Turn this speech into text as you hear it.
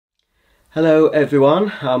Hello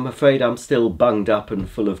everyone, I'm afraid I'm still bunged up and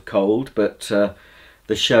full of cold, but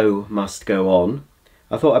the show must go on.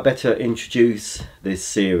 I thought I'd better introduce this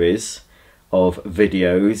series of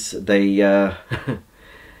videos. They're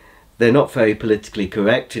not very politically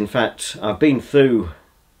correct. In fact, I've been through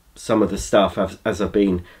some of the stuff as I've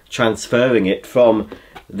been transferring it from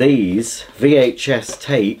these VHS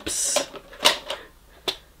tapes.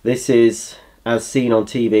 This is, as seen on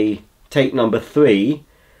TV, tape number 3.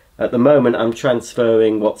 At the moment I'm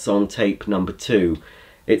transferring what's on tape number 2.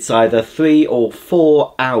 It's either 3 or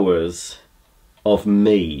 4 hours of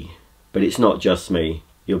me, but it's not just me,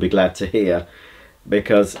 you'll be glad to hear,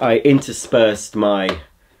 because I interspersed my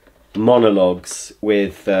monologues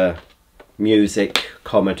with music,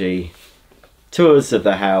 comedy, tours of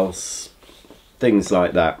the house, things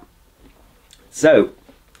like that. So,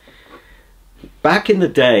 back in the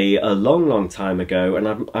day, a long time ago,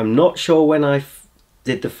 and I'm not sure when I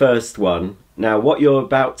did the first one. Now what you're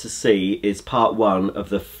about to see is part 1 of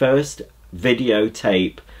the first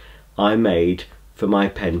videotape I made for my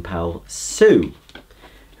pen pal Sue,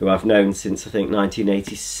 who I've known since I think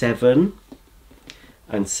 1987,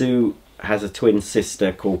 and Sue has a twin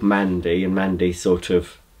sister called Mandy, and Mandy sort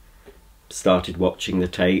of started watching the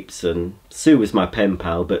tapes, and Sue was my pen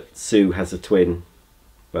pal, but Sue has a twin.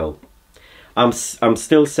 Well, I'm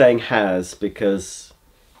still saying has, because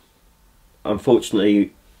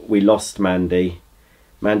unfortunately we lost Mandy.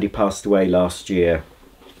 Mandy passed away last year,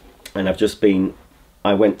 and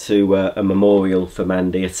I went to a memorial for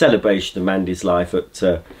Mandy, a celebration of Mandy's life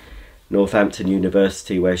at Northampton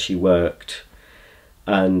University where she worked,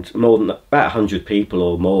 and about 100 people,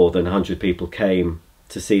 or more than 100 people, came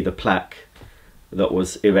to see the plaque that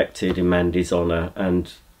was erected in Mandy's honour,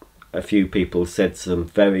 and a few people said some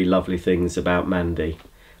very lovely things about Mandy,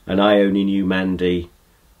 and I only knew Mandy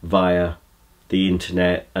via the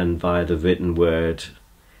internet and via the written word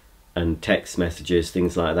and text messages,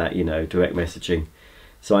 things like that, you know, direct messaging.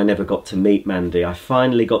 So I never got to meet Mandy. I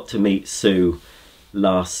finally got to meet Sue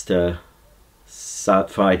last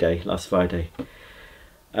Friday.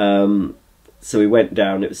 So we went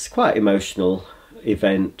down. It was quite an emotional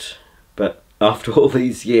event, but after all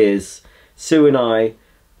these years, Sue and I,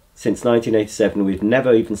 since 1987, we've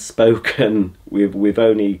never even spoken. We've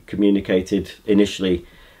only communicated initially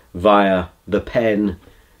via the pen,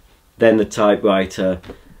 then the typewriter,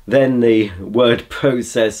 then the word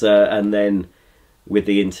processor, and then with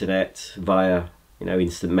the internet via, you know,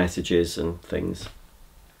 instant messages and things.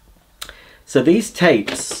 So these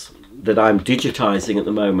tapes that I'm digitizing at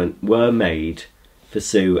the moment were made for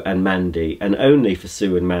Sue and Mandy, and only for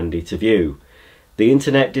Sue and Mandy to view. The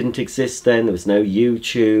internet didn't exist then, there was no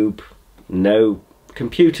YouTube, no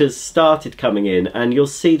computers started coming in, and you'll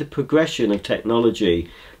see the progression of technology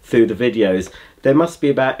through the videos. There must be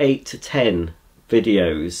about 8 to 10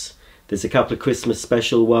 videos. There's a couple of Christmas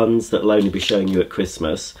special ones that will only be showing you at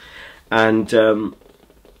Christmas, and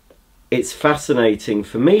it's fascinating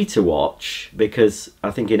for me to watch, because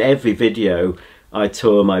I think in every video I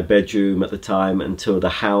tour my bedroom at the time and tour the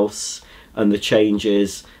house, and the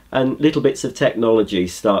changes and little bits of technology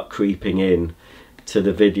start creeping in to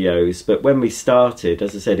the videos. But when we started,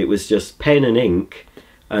 as I said, it was just pen and ink,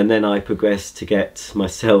 and then I progressed to get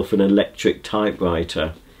myself an electric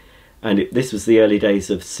typewriter, and this was the early days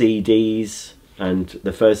of CDs, and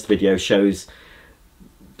the first video shows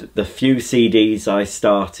the few CDs I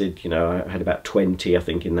started. You know, I had about 20 I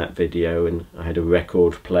think in that video, and I had a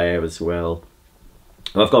record player as well.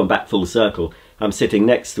 I've gone back full circle. I'm sitting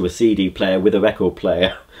next to a CD player with a record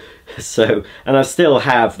player. So, and I still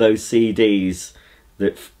have those CDs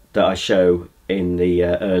that I show in the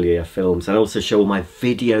earlier films, and also show all my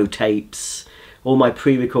videotapes, all my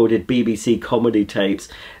pre-recorded BBC comedy tapes.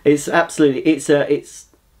 It's absolutely,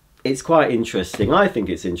 it's quite interesting. I think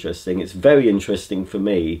it's interesting. It's very interesting for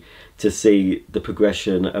me to see the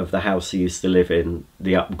progression of the house I used to live in,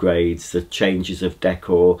 the upgrades, the changes of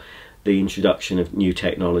decor, the introduction of new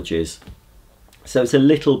technologies. So it's a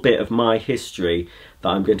little bit of my history that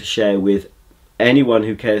I'm going to share with anyone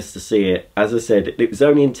who cares to see it. As I said, it was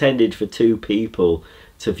only intended for 2 people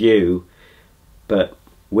to view, but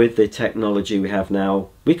with the technology we have now,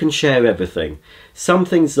 we can share everything. Some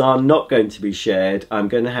things are not going to be shared. I'm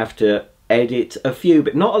going to have to edit a few,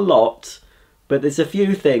 but not a lot. But there's a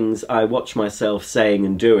few things I watch myself saying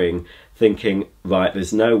and doing, thinking, right,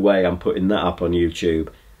 there's no way I'm putting that up on YouTube.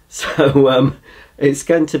 So it's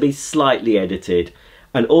going to be slightly edited.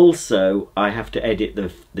 And also I have to edit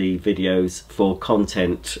the videos for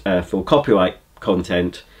content, for copyright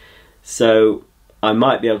content. So I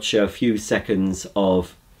might be able to show a few seconds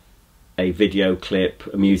of a video clip,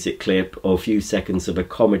 a music clip, or a few seconds of a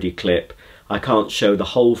comedy clip, I can't show the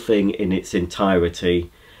whole thing in its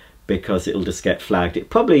entirety because it'll just get flagged. It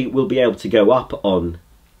probably will be able to go up on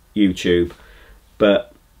YouTube,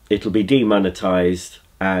 but it'll be demonetized,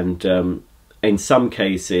 and in some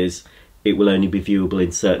cases it will only be viewable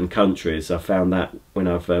in certain countries. I found that when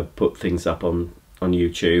I've put things up on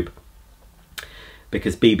YouTube,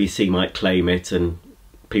 because BBC might claim it and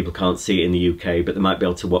people can't see it in the UK, but they might be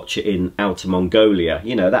able to watch it in Outer Mongolia,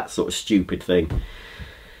 you know, that sort of stupid thing.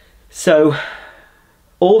 So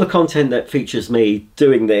all the content that features me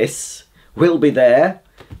doing this will be there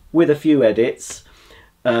with a few edits.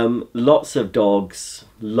 Lots of dogs,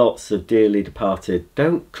 lots of dearly departed,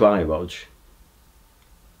 don't cry, Rog.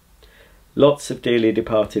 Lots of dearly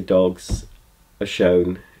departed dogs are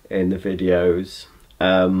shown in the videos.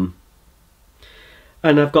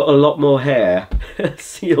 And I've got a lot more hair,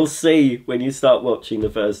 so you'll see when you start watching the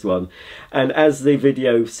first one. And as the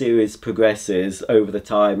video series progresses over the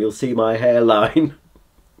time, you'll see my hairline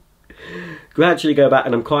gradually go back,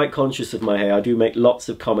 and I'm quite conscious of my hair. I do make lots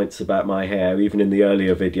of comments about my hair, even in the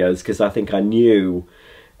earlier videos, because I think I knew,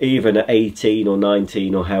 even at 18 or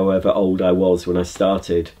 19 or however old I was when I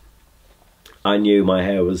started, I knew my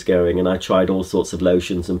hair was going, and I tried all sorts of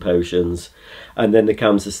lotions and potions. And then there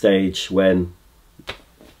comes a stage when,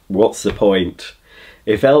 what's the point?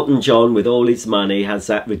 If Elton John with all his money has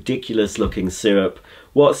that ridiculous looking syrup,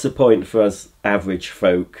 what's the point for us average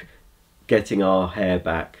folk getting our hair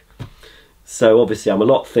back? So obviously I'm a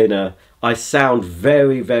lot thinner. I sound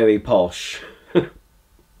very, very posh.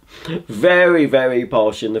 Very, very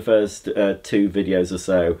posh in the first 2 videos or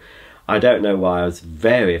so. I don't know why. I was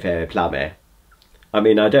very, very plummy. I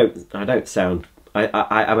mean, I don't sound,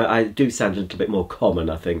 I do sound a little bit more common,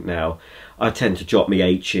 I think, now. I tend to drop me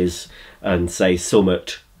H's and say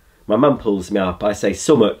summit. My mum pulls me up, I say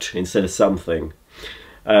summit instead of something.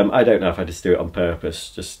 I don't know if I just do it on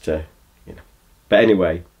purpose, just to, you know. But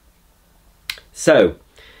anyway, so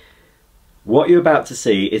what you're about to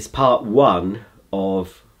see is part 1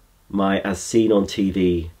 of my As Seen on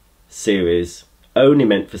TV series, only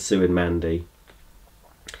meant for Sue and Mandy.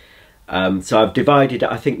 So I've divided,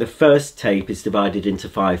 I think the first tape is divided into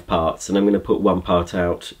 5 parts, and I'm going to put 1 part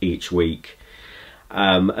out each week.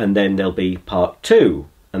 And then there'll be part 2,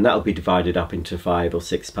 and that'll be divided up into 5 or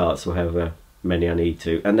 6 parts, or however many I need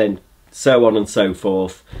to. And then so on and so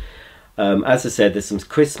forth. As I said, there's some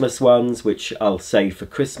Christmas ones, which I'll save for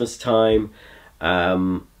Christmas time.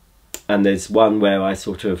 And there's one where I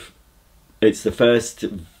sort of, it's the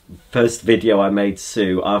first video I made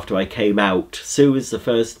Sue after I came out. Sue was the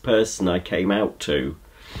first person I came out to,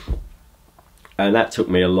 and that took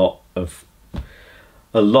me a lot of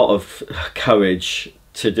courage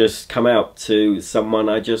to just come out to someone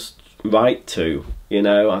I just write to, you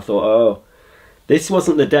know. I thought, oh, this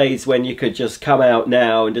wasn't the days when you could just come out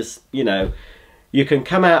now and just, you know, you can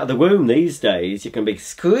come out of the womb these days, you can be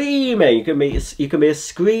screaming, you can be a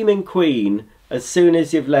screaming queen as soon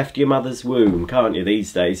as you've left your mother's womb, can't you,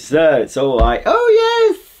 these days? So it's all like,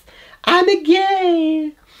 oh yes, I'm a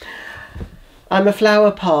gay. I'm a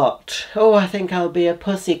flower pot. Oh, I think I'll be a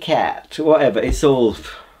pussycat. Whatever, it's all,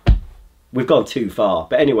 we've gone too far.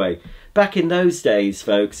 But anyway, back in those days,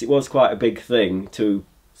 folks, it was quite a big thing to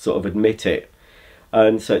sort of admit it.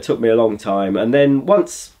 And so it took me a long time. And then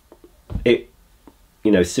once it,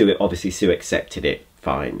 you know, Sue accepted it,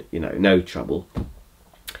 fine, you know, no trouble.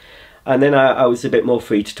 And then I was a bit more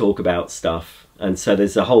free to talk about stuff. And so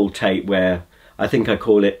there's a whole tape where I think I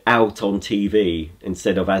call it Out on TV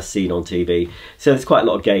instead of As Seen on TV. So there's quite a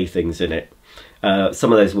lot of gay things in it.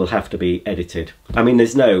 Some of those will have to be edited. I mean,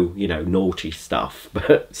 there's no, you know, naughty stuff.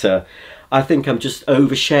 But I think I'm just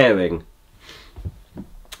oversharing.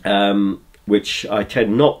 Which I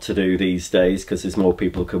tend not to do these days because there's more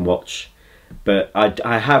people can watch. But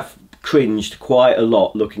I have cringed quite a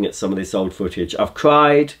lot looking at some of this old footage. I've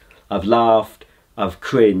cried. I've laughed, I've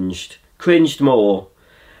cringed more.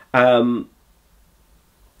 I've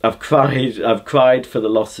cried for the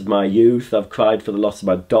loss of my youth, I've cried for the loss of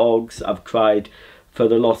my dogs, I've cried for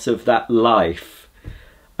the loss of that life.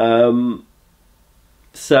 So,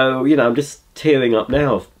 you know, I'm just tearing up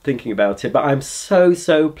now thinking about it, but I'm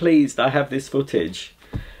so pleased I have this footage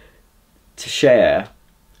to share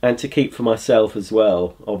and to keep for myself as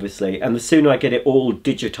well, obviously. And the sooner I get it all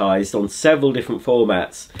digitized on several different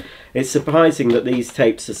formats, it's surprising that these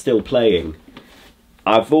tapes are still playing.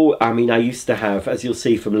 I mean, I used to have, as you'll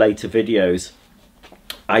see from later videos,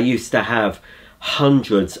 I used to have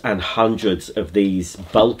hundreds and hundreds of these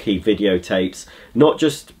bulky videotapes, not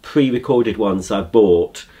just pre-recorded ones I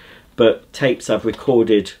bought, but tapes I've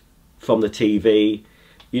recorded from the TV,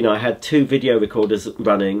 you know, I had 2 video recorders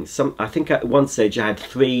running. I think at one stage I had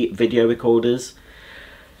 3 video recorders,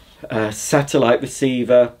 a satellite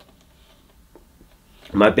receiver,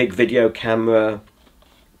 my big video camera.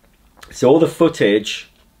 So all the footage,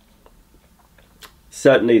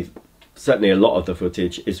 certainly a lot of the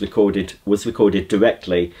footage was recorded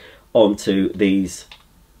directly onto these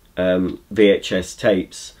VHS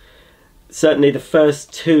tapes. Certainly the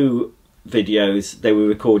first 2 videos, they were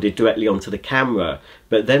recorded directly onto the camera,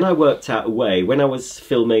 but then I worked out a way, when I was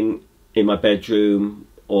filming in my bedroom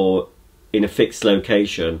or in a fixed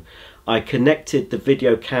location, I connected the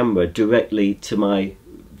video camera directly to my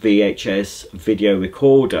VHS video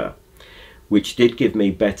recorder, which did give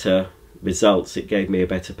me better results. It gave me a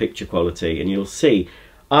better picture quality, and you'll see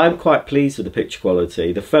I'm quite pleased with the picture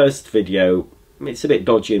quality. The first video, it's a bit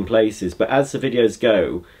dodgy in places, but as the videos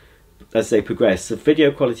go, as they progress, the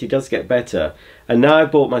video quality does get better. And now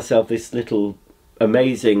I've bought myself this little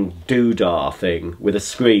amazing doodah thing with a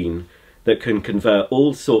screen that can convert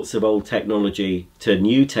all sorts of old technology to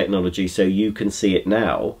new technology so you can see it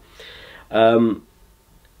now.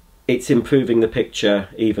 It's improving the picture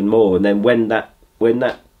even more. And then when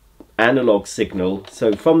that analog signal,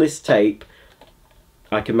 so from this tape,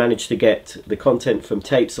 I can manage to get the content from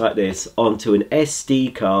tapes like this onto an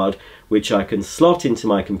SD card, which I can slot into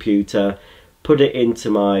my computer, put it into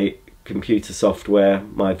my computer software,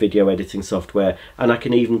 my video editing software, and I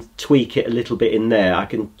can even tweak it a little bit in there. I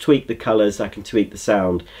can tweak the colours, I can tweak the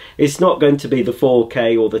sound. It's not going to be the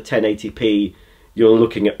 4K or the 1080p you're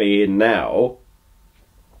looking at me in now,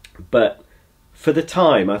 but for the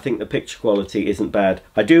time, I think the picture quality isn't bad.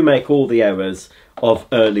 I do make all the errors of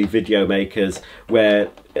early video makers, where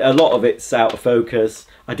a lot of it's out of focus.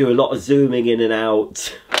 I do a lot of zooming in and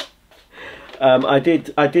out. I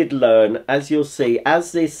did learn, as you'll see,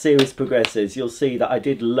 as this series progresses, you'll see that I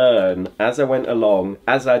did learn as I went along,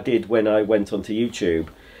 as I did when I went onto YouTube.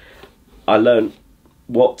 I learned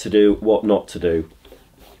what to do, what not to do.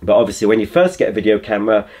 But obviously when you first get a video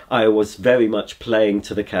camera, I was very much playing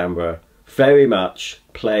to the camera. Very much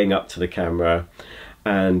playing up to the camera,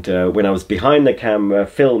 and when I was behind the camera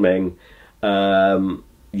filming,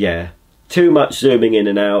 yeah, too much zooming in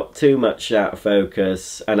and out, too much out of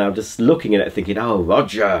focus, and I'm just looking at it thinking, oh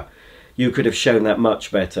Roger, you could have shown that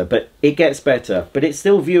much better. But it gets better, but it's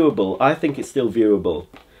still viewable. I think it's still viewable.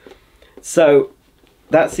 So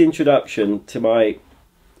that's the introduction to my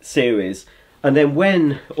series, and then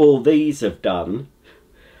when all these have done,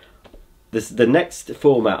 the next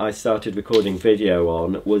format I started recording video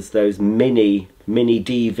on was those mini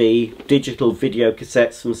DV digital video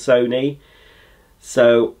cassettes from Sony.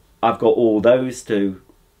 So I've got all those to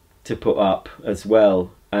put up as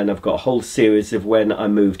well, and I've got a whole series of when I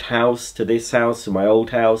moved house to this house, to my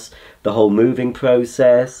old house, the whole moving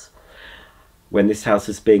process, when this house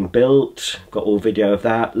is being built. Got all video of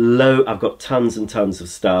that. I've got tons and tons of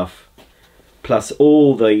stuff, plus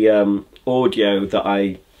all the audio that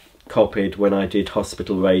I copied when I did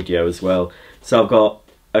hospital radio as well. So I've got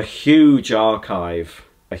a huge archive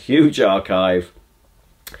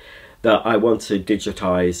that I want to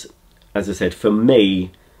digitize, as I said, for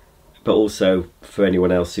me, but also for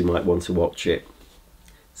anyone else who might want to watch it.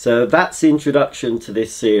 So that's the introduction to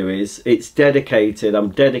this series. It's dedicated,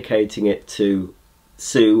 I'm dedicating it to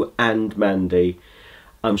Sue and Mandy.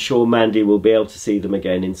 I'm sure Mandy will be able to see them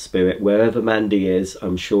again in spirit. Wherever Mandy is,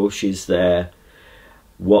 I'm sure she's there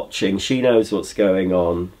watching. She knows what's going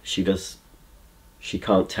on. She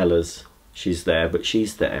can't tell us she's there, but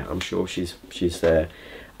she's there. I'm sure she's there.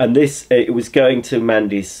 And this, it was going to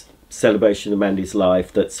Mandy's celebration of Mandy's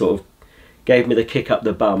life that sort of gave me the kick up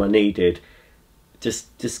the bum I needed.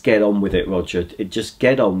 Just get on with it, Roger. Just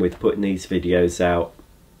get on with putting these videos out,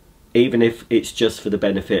 even if it's just for the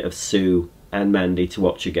benefit of Sue and Mandy to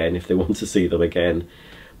watch again if they want to see them again.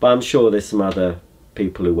 But I'm sure there's some other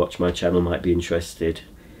people who watch my channel might be interested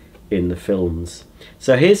in the films.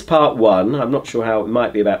 So here's part 1. I'm not sure how, it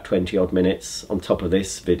might be about 20 odd minutes on top of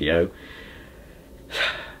this video.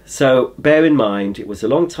 So bear in mind, it was a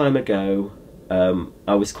long time ago.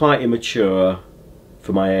 I was quite immature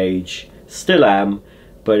for my age, still am,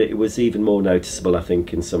 but it was even more noticeable, I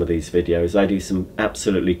think, in some of these videos. I do some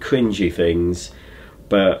absolutely cringy things,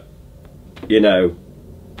 but you know,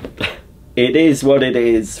 it is what it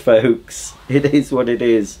is, folks. It is what it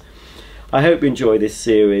is. I hope you enjoy this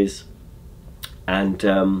series,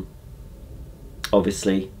 and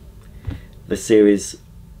obviously the series,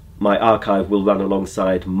 my archive will run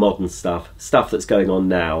alongside modern stuff that's going on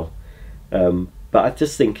now, but I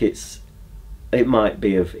just think it might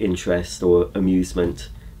be of interest or amusement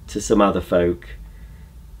to some other folk.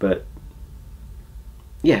 But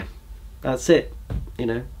yeah, that's it. you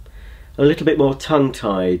know, a little bit more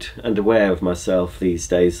tongue-tied and aware of myself these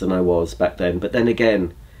days than I was back then. But then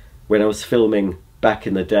again, when I was filming back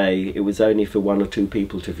in the day, it was only for 1 or 2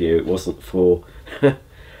 people to view. It wasn't for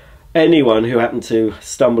anyone who happened to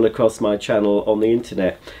stumble across my channel on the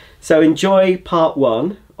internet. So enjoy part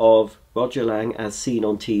 1 of Roger Lang as seen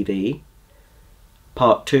on TV.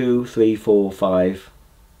 Part 2, 3, 4, 5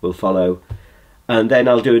 will follow. And then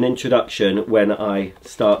I'll do an introduction when I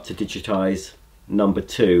start to digitize number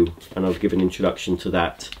 2, and I'll give an introduction to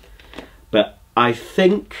that. But I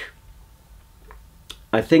think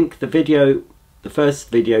the first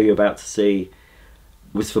video you're about to see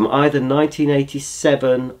was from either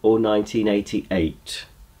 1987 or 1988,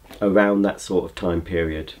 around that sort of time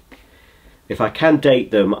period. If I can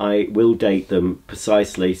date them, I will date them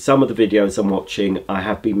precisely. Some of the videos I'm watching, I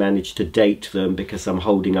have been managed to date them because I'm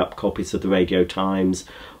holding up copies of the Radio Times,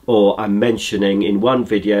 or I'm mentioning in one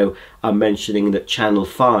video, I'm mentioning that Channel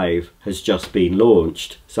 5 has just been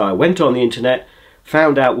launched. So I went on the internet,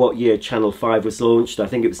 found out what year Channel 5 was launched. I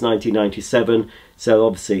think it was 1997. So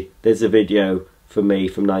obviously there's a video for me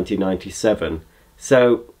from 1997.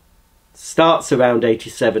 So starts around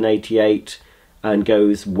 87, 88 and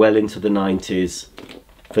goes well into the 90s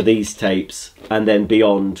for these tapes, and then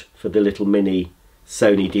beyond for the little mini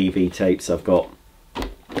Sony DV tapes I've got.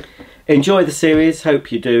 Enjoy the series,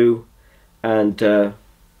 hope you do, and here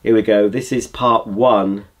we go. This is part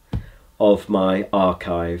 1 of my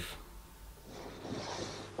archive.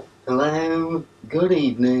 Hello, good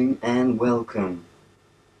evening and welcome.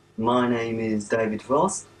 My name is David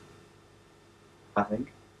Frost, I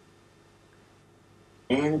think.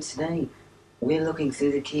 And today we're looking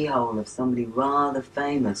through the keyhole of somebody rather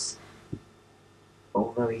famous.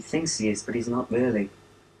 Although he thinks he is, but he's not really.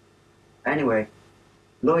 Anyway,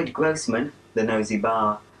 Lloyd Grossman, the nosy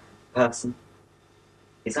bar person,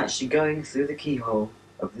 is actually going through the keyhole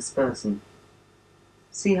of this person.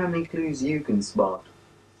 See how many clues you can spot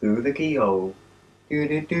through the keyhole.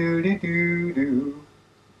 Do-do-do-do-do-do.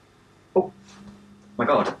 Oh, my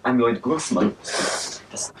God, I'm Lloyd Grossman.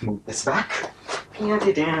 Let's move this back. Now,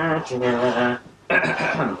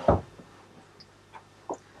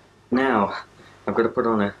 I've got to put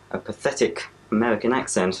on a pathetic American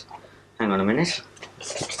accent. Hang on a minute.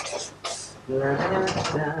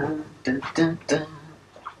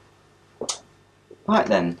 Right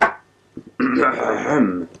then.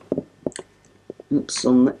 Oops,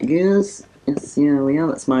 on that goes. Yes, here we are.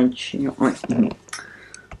 That's my right.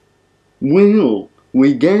 Well,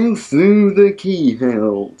 we go through the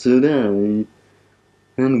keyhole today.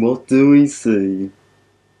 And what do we see?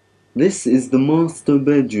 This is the master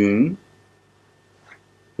bedroom.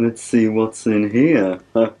 Let's see what's in here.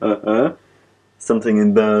 Something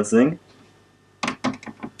embarrassing.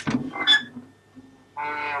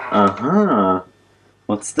 Aha!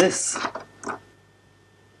 What's this?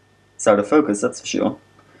 It's out of focus, that's for sure.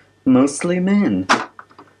 Mostly men.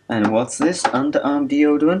 And what's this? Underarm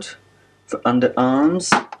deodorant for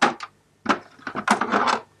underarms.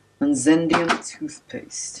 And Zendium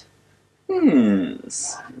toothpaste.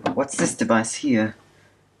 Yes. What's this device here?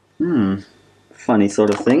 Funny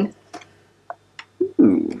sort of thing.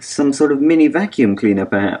 Ooh, some sort of mini vacuum cleaner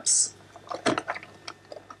perhaps.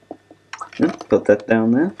 Put that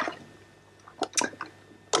down there.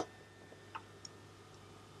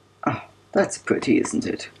 Oh, that's pretty, isn't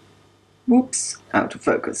it? Whoops, out of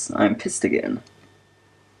focus. I'm pissed again.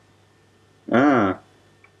 Ah.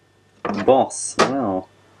 Boss, well.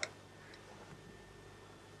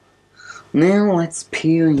 Now let's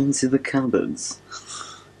peer into the cupboards.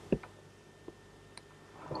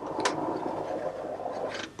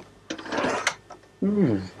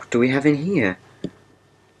 What do we have in here?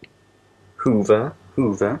 Hoover.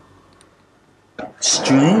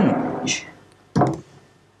 Strange.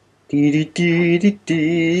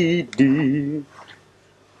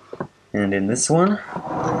 And in this one?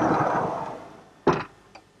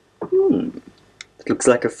 It looks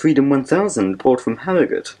like a Freedom 1000 bought from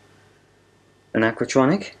Harrogate. An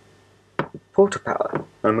Aquatronic, Porta Power.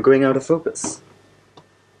 I'm going out of focus.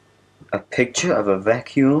 A picture of a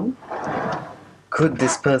vacuum. Could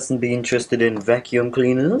this person be interested in vacuum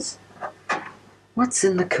cleaners? What's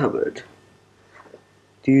in the cupboard?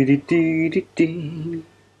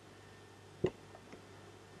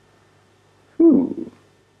 Ooh.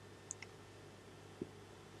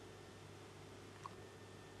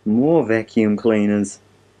 More vacuum cleaners.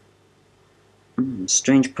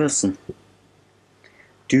 Strange person.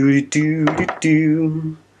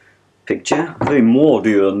 Picture, very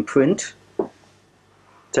modern print.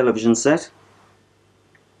 Television set.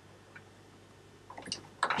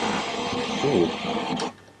 Ooh.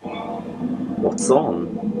 What's straps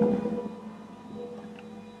on.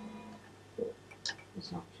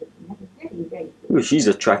 Ooh, she's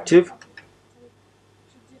attractive.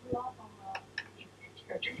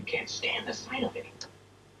 You can't stand the sight of it.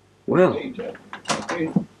 Well,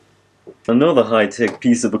 another high-tech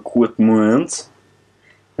piece of equipment.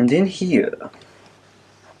 And in here,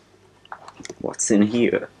 what's in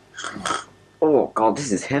here? Oh god,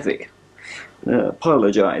 this is heavy.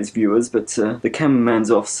 Apologize, viewers, but the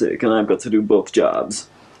cameraman's off sick and I've got to do both jobs.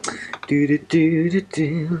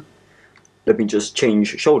 Let me just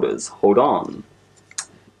change shoulders. Hold on.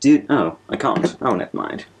 Oh, I can't. Oh, never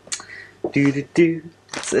mind.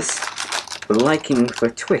 What's this? The liking for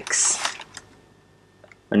Twix.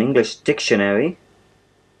 An English dictionary.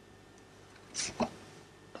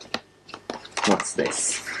 What's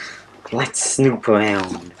this? Let's snoop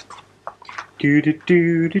around.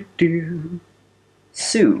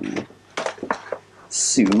 Sue.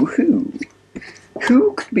 Sue who?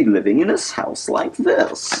 Who could be living in a house like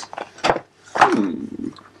this?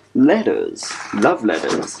 Letters. Love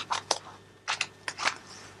letters.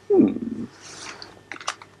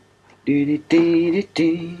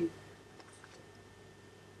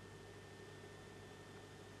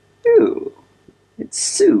 Ooh, it's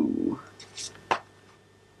Sue.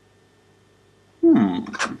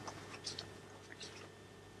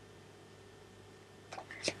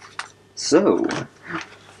 So,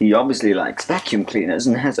 he obviously likes vacuum cleaners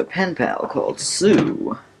and has a pen pal called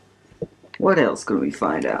Sue. What else can we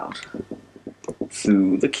find out?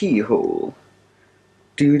 Through the keyhole.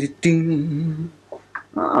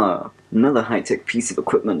 Ah, another high-tech piece of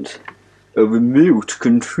equipment. A remote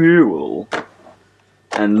control.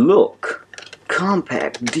 And look,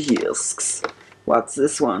 compact discs. What's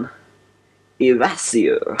this one?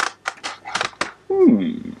 Erasure.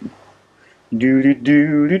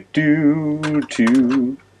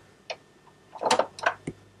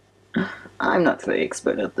 I'm not very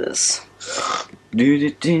expert at this.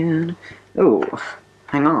 Oh,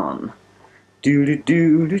 hang on.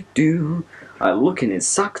 I look in his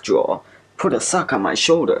sock drawer, put a sock on my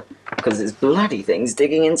shoulder, because his bloody thing's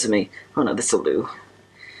digging into me. Oh no, this'll do.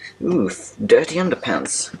 Ooh, dirty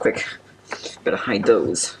underpants. Quick, better hide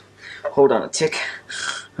those. Hold on a tick.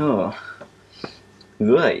 Oh,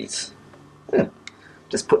 right.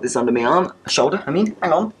 Just put this under my arm, shoulder, hang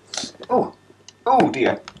on. Oh, oh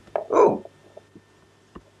dear. Oh.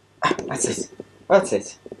 That's it. That's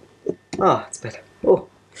it. Ah, it's better. Oh.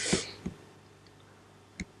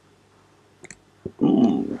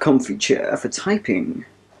 Comfy chair for typing.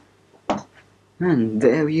 And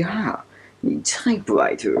there you are. A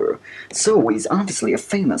typewriter. So he's obviously a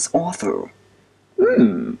famous author.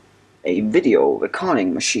 A video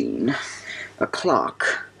recording machine. A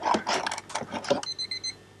clock.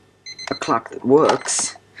 A clock that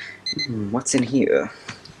works. What's in here?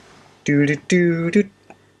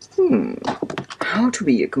 How to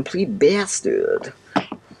be a complete bastard.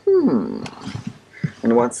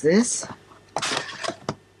 And what's this?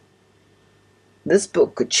 This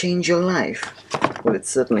book could change your life. Well, it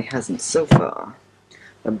certainly hasn't so far.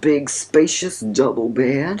 A big, spacious double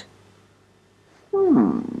bed.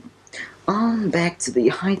 On back to the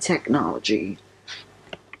high technology.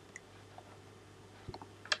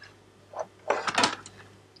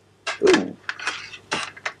 Ooh.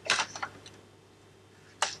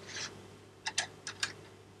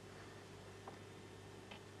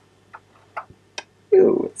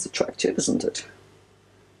 Ooh, it's attractive, isn't it?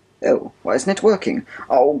 Oh, why isn't it working?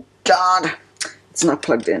 Oh, God! It's not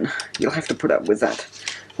plugged in. You'll have to put up with that.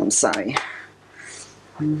 I'm sorry.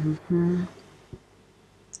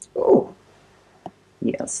 Oh!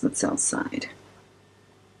 Yes, that's outside.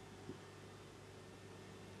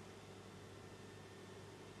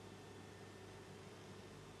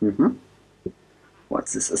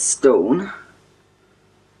 What's this, a stone?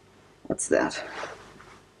 What's that?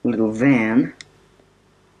 A little van.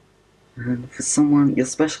 And for someone, you're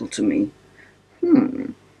special to me.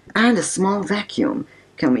 And a small vacuum.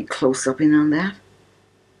 Can we close up in on that?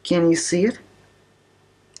 Can you see it?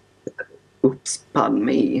 Oops, pardon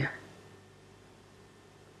me.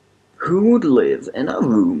 Who would live in a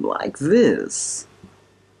room like this?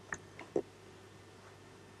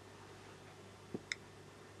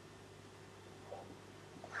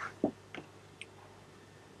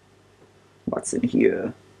 What's in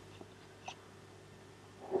here?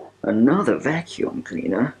 Another vacuum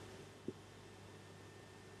cleaner.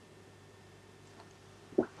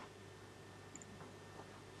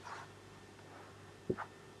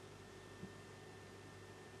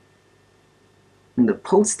 And a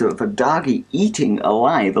poster of a doggy eating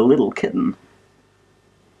alive a little kitten.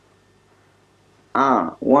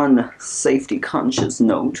 Ah, one safety-conscious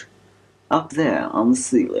note. Up there on the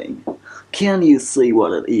ceiling. Can you see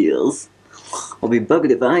what it is? I'll be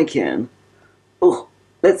buggered if I can. Oh,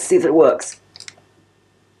 let's see if it works.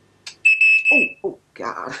 Oh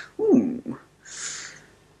God.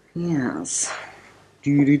 Yes.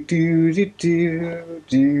 Do.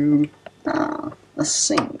 Ah, a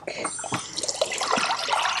sink.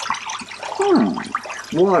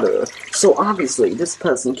 Water. So obviously this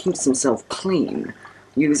person keeps himself clean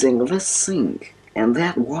using this sink and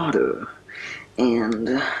that water.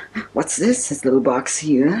 And what's this little box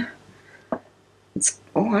here? It's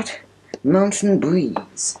what? Mountain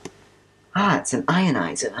breeze. Ah, it's an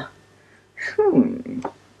ionizer.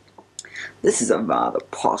 This is a rather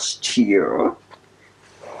posh chair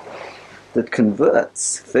that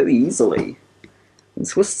converts very easily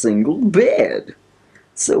into a single bed.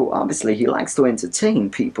 So obviously he likes to entertain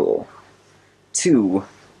people. 2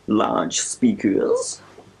 large speakers.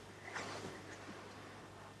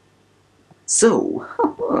 So,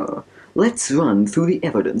 let's run through the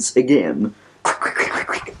evidence again.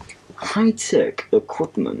 High-tech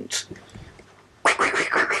equipment.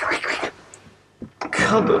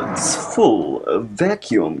 Cupboards full of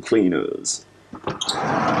vacuum cleaners.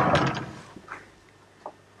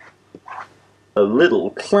 A little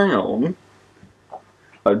clown.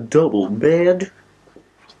 A double bed.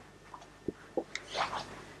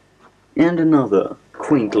 And another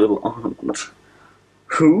quaint little ornament.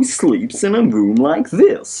 Who sleeps in a room like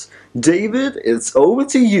this? David, it's over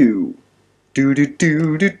to you. Do.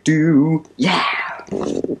 Yeah!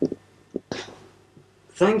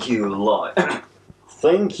 Thank you, Lloyd.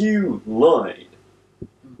 Thank you, Lloyd.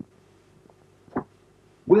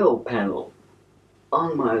 Will panel.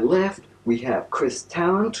 On my left, we have Chris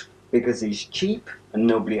Tarrant, because he's cheap and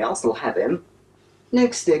nobody else will have him.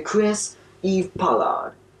 Next to Chris, Eve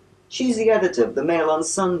Pollard. She's the editor of the Mail on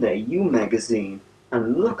Sunday, You magazine.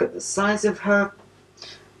 And look at the size of her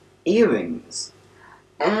earrings.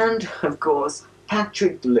 And, of course,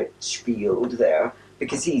 Patrick Litchfield there,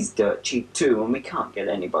 because he's dirt cheap too, and we can't get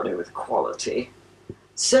anybody with quality.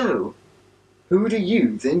 So, who do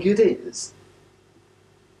you think it is?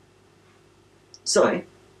 Sorry?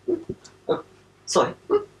 Sorry?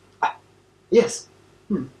 Yes.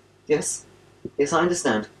 Yes. Yes, I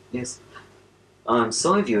understand. Yes. I'm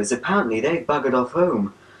sorry, viewers. Apparently they buggered off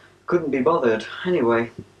home. Couldn't be bothered.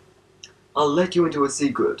 Anyway, I'll let you into a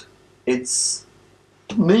secret. It's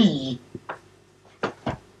me.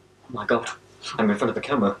 Oh my God. I'm in front of the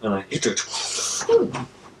camera and I hit it.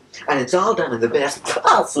 And it's all done in the best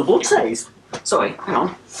possible taste. Sorry, hang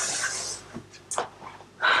on.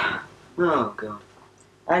 Oh God.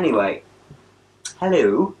 Anyway.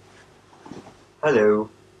 Hello. Hello.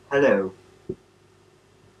 Hello.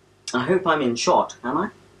 I hope I'm in shot, am I?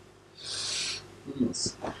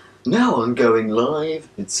 Yes. Now on Going Live,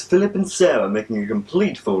 it's Philip and Sarah making a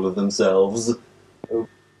complete fool of themselves. Oh.